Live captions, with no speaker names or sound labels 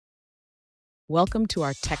Welcome to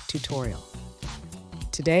our tech tutorial.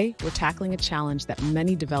 Today, we're tackling a challenge that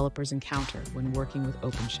many developers encounter when working with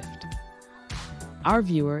OpenShift. Our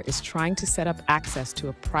viewer is trying to set up access to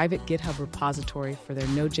a private GitHub repository for their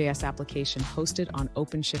Node.js application hosted on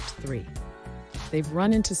OpenShift 3. They've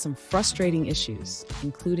run into some frustrating issues,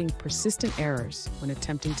 including persistent errors when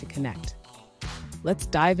attempting to connect. Let's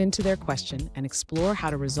dive into their question and explore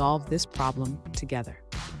how to resolve this problem together.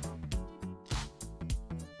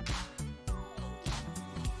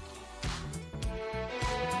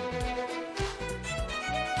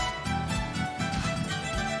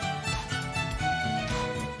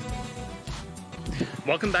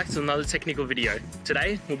 Welcome back to another technical video.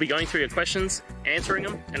 Today, we'll be going through your questions, answering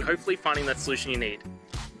them, and hopefully finding that solution you need.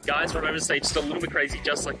 Guys, remember to stay just a little bit crazy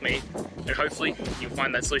just like me, and hopefully you'll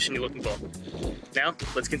find that solution you're looking for. Now,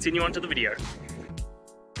 let's continue on to the video.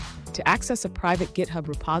 To access a private GitHub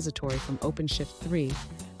repository from OpenShift 3,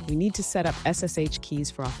 we need to set up SSH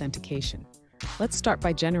keys for authentication. Let's start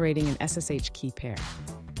by generating an SSH key pair.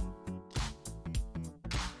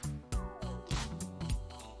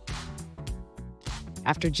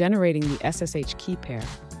 After generating the SSH key pair,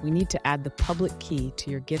 we need to add the public key to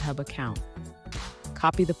your GitHub account.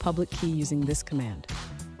 Copy the public key using this command.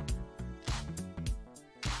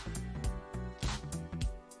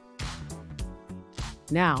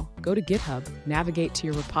 Now, go to GitHub, navigate to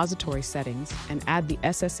your repository settings, and add the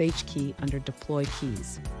SSH key under Deploy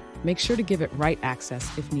Keys. Make sure to give it write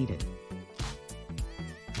access if needed.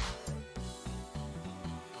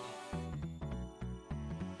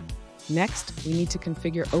 Next, we need to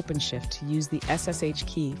configure OpenShift to use the SSH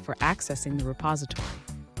key for accessing the repository.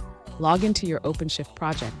 Log into your OpenShift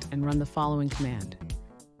project and run the following command.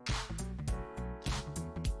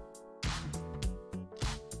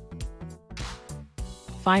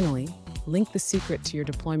 Finally, link the secret to your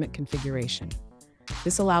deployment configuration.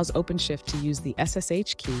 This allows OpenShift to use the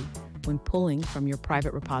SSH key when pulling from your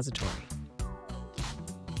private repository.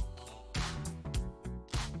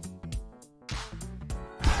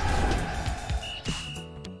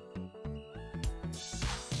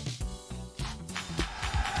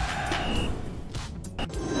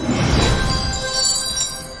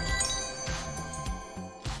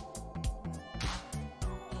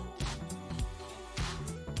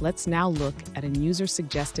 Let's now look at a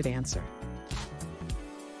user-suggested answer.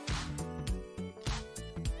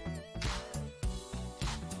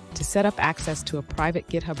 To set up access to a private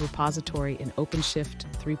GitHub repository in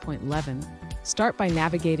OpenShift 3.11, start by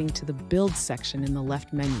navigating to the Build section in the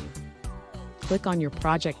left menu. Click on your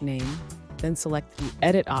project name, then select the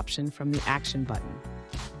Edit option from the Action button.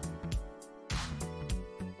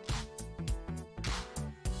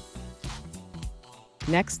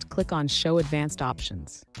 Next, click on Show Advanced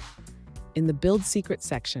Options. In the Build Secret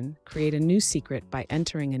section, create a new secret by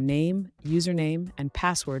entering a name, username, and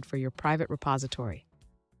password for your private repository.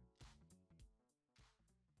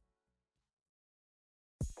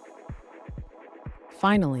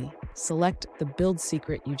 Finally, select the build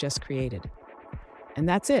secret you just created. And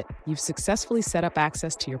that's it. You've successfully set up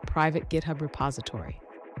access to your private GitHub repository.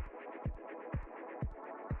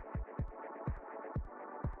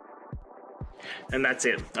 And that's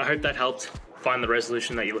it. I hope that helped find the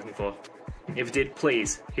resolution that you're looking for. If it did,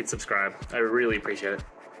 please hit subscribe. I really appreciate it.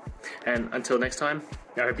 And until next time,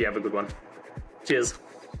 I hope you have a good one. Cheers.